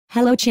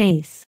Hello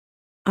Chase.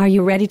 Are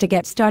you ready to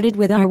get started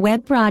with our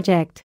web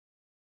project?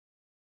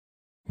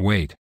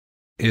 Wait.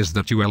 Is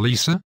that you,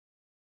 Alyssa?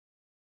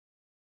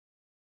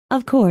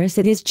 Of course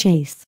it is,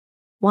 Chase.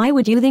 Why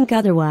would you think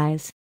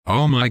otherwise?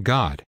 Oh my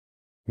god.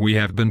 We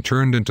have been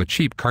turned into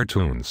cheap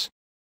cartoons.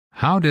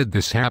 How did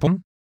this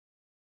happen?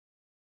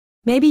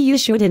 Maybe you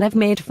shouldn't have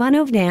made fun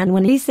of Dan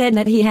when he said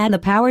that he had the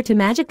power to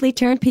magically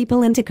turn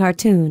people into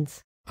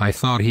cartoons. I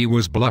thought he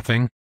was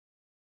bluffing.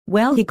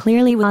 Well, he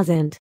clearly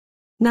wasn't.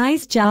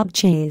 Nice job,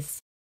 Chase.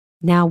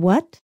 Now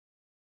what?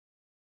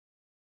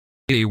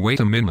 Hey, wait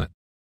a minute.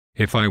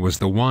 If I was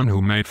the one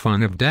who made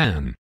fun of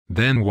Dan,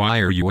 then why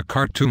are you a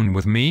cartoon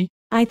with me?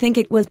 I think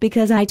it was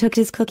because I took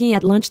his cookie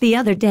at lunch the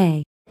other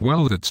day.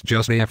 Well, that's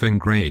just effing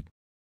great.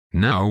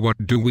 Now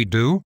what do we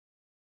do?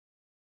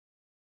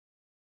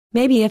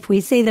 Maybe if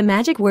we say the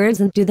magic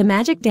words and do the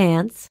magic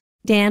dance,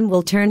 Dan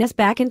will turn us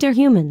back into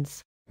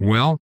humans.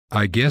 Well,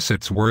 I guess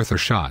it's worth a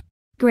shot.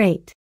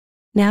 Great.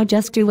 Now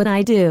just do what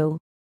I do.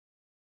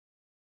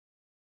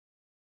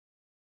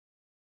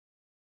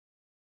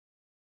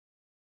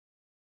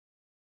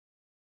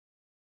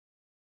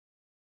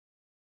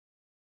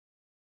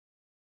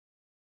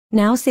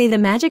 Now say the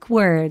magic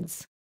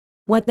words.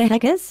 What the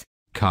heck is?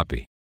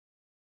 Copy.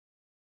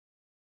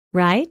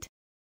 Right?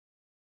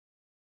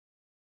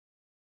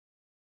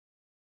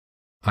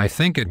 I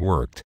think it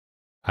worked.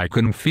 I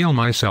couldn't feel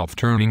myself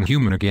turning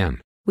human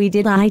again. We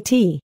did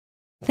IT.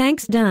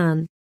 Thanks,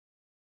 Dan.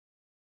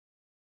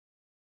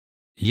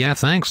 Yeah,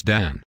 thanks,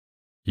 Dan.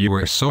 You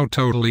are so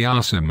totally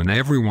awesome and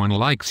everyone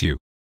likes you.